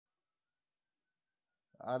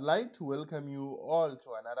I'd like to welcome you all to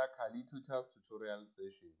another Kali Tutors tutorial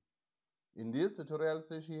session. In this tutorial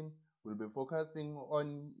session, we'll be focusing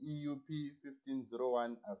on EUP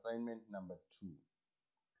 1501 assignment number 2.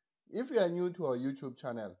 If you are new to our YouTube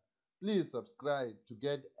channel, please subscribe to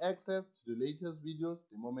get access to the latest videos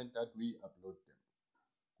the moment that we upload them.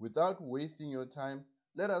 Without wasting your time,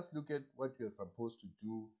 let us look at what we are supposed to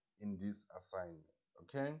do in this assignment,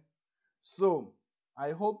 okay? So,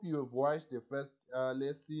 I hope you have watched the first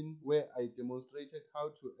lesson where I demonstrated how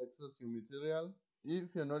to access your material.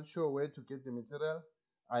 If you're not sure where to get the material,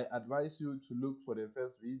 I advise you to look for the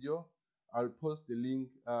first video. I'll post the link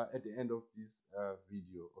at the end of this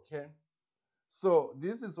video, okay? So,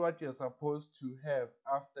 this is what you're supposed to have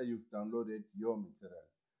after you've downloaded your material.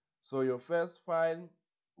 So, your first file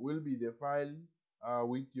will be the file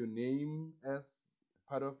with your name as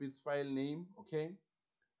part of its file name, okay?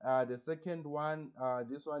 The second one,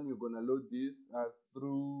 this one you're gonna load this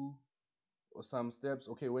through some steps,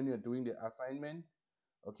 okay, when you're doing the assignment,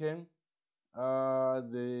 okay.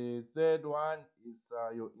 The third one is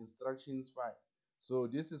your instructions file. So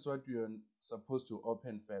this is what you're supposed to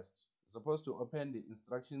open first. You're supposed to open the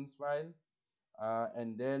instructions file,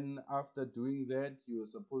 and then after doing that, you're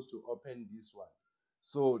supposed to open this one.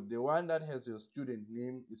 So the one that has your student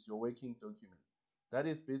name is your working document. That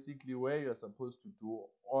is basically where you're supposed to do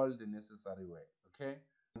all the necessary work, okay?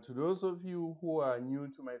 And to those of you who are new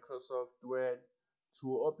to Microsoft Word,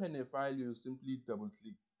 to open a file, you simply double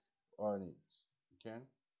click on it, okay?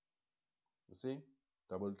 You see,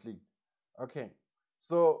 double click. Okay,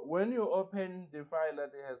 so when you open the file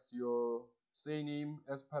that has your say name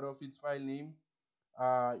as part of its file name,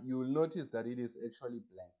 you will notice that it is actually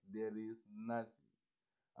blank. There is nothing.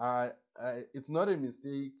 It's not a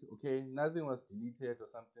mistake, okay? Nothing was deleted or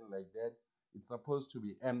something like that. It's supposed to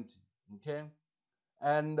be empty, okay?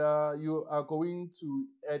 And you are going to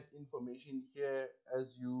add information here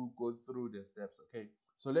as you go through the steps, okay?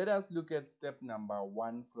 So let us look at step number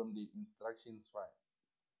 1 from the instructions file.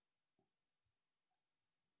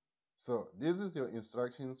 So this is your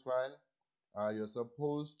instructions file. You're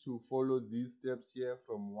supposed to follow these steps here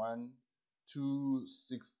from 1 to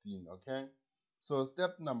 16, okay? So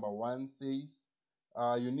step number 1 says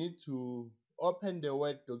you need to open the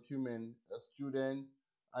Word document student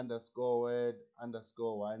underscore Word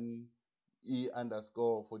underscore 1 E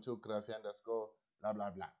underscore photography underscore blah blah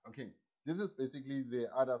blah. Okay, this is basically the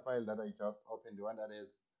other file that I just opened, the one that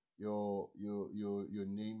has your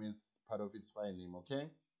name is part of its file name, okay?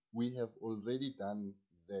 We have already done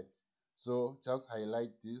that. So just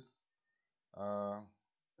highlight this.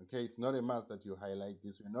 Okay, it's not a must that you highlight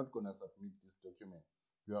this. We're not going to submit this document.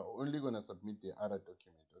 You are only going to submit the other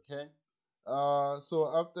document, okay?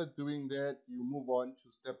 So after doing that, you move on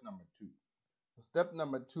to step number 2. Step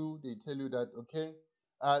number 2, they tell you that, okay,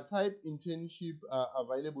 type internship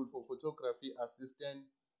available for photography assistant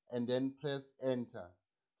and then press enter.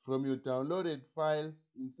 From your downloaded files,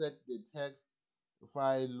 insert the text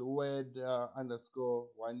file word underscore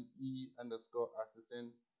 1e underscore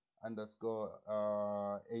assistant underscore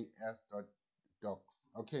as.docs.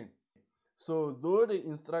 Okay, so though the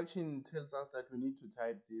instruction tells us that we need to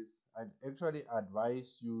type this, I'd actually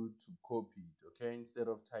advise you to copy it, okay, instead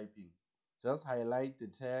of typing. Just highlight the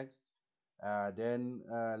text, then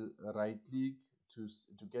right click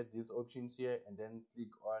to get these options here, and then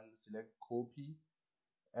click on select copy.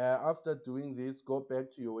 After doing this, go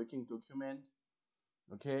back to your working document,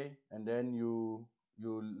 okay, and then you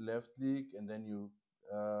left click and then you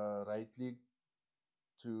right click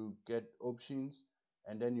to get options,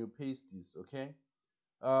 and then you paste this, okay.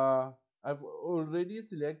 I've already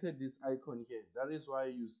selected this icon here. That is why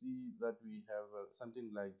you see that we have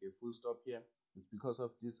something like a full stop here. It's because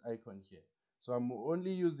of this icon here. So I'm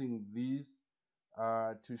only using this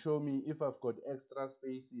to show me if I've got extra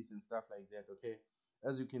spaces and stuff like that, okay.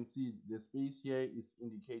 As you can see, the space here is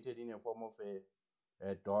indicated in a form of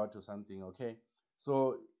a dot or something, okay.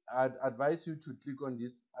 So I'd advise you to click on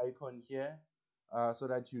this icon here so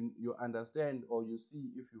that you understand, or you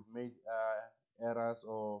see if you've made errors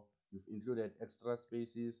or you've included extra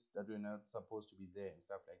spaces that were not supposed to be there and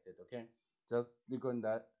stuff like that, okay. Just click on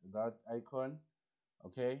that icon,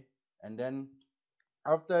 okay, and then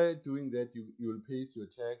after doing that, you will paste your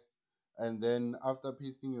text, and then after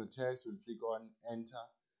pasting your text, you'll click on enter.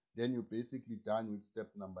 Then you're basically done with step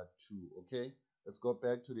number 2, okay. Let's go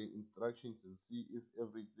back to the instructions and see if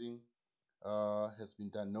everything has been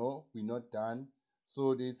done. No, we're not done.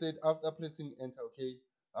 So they said after pressing enter, okay,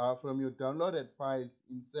 from your downloaded files,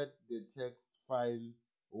 insert the text file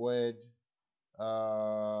word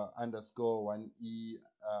underscore 1e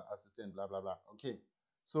assistant blah blah blah, okay.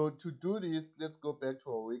 So to do this, let's go back to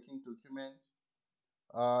our working document.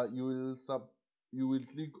 You will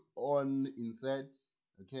click on insert.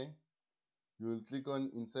 Okay, you will click on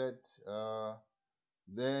insert.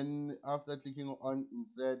 Then after clicking on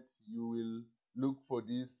insert, you will look for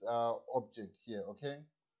this object here. Okay,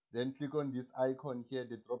 then click on this icon here,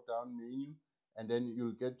 the drop down menu, and then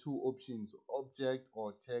you'll get two options: object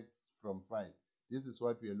or text from file. This is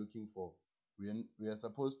what we are looking for. We are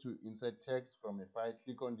supposed to insert text from a file.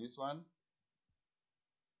 Click on this one.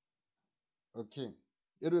 Okay,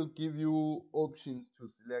 it will give you options to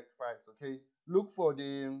select files. Okay, look for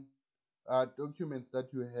the documents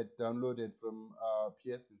that you had downloaded from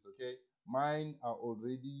Pearson's. Okay, mine are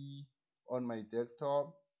already on my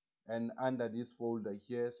desktop and under this folder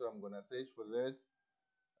here, so I'm gonna search for that.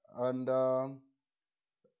 And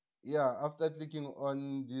yeah, after clicking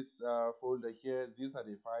on this folder here, these are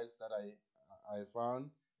the files that I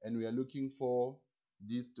found, and we are looking for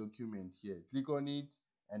this document here. Click on it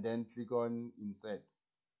and then click on insert.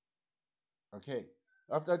 Okay,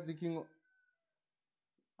 after clicking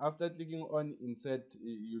on insert,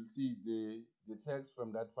 you'll see the text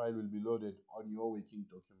from that file will be loaded on your working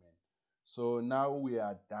document. So now we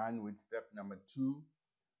are done with step number 2.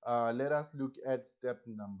 Let us look at step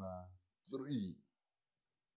number 3.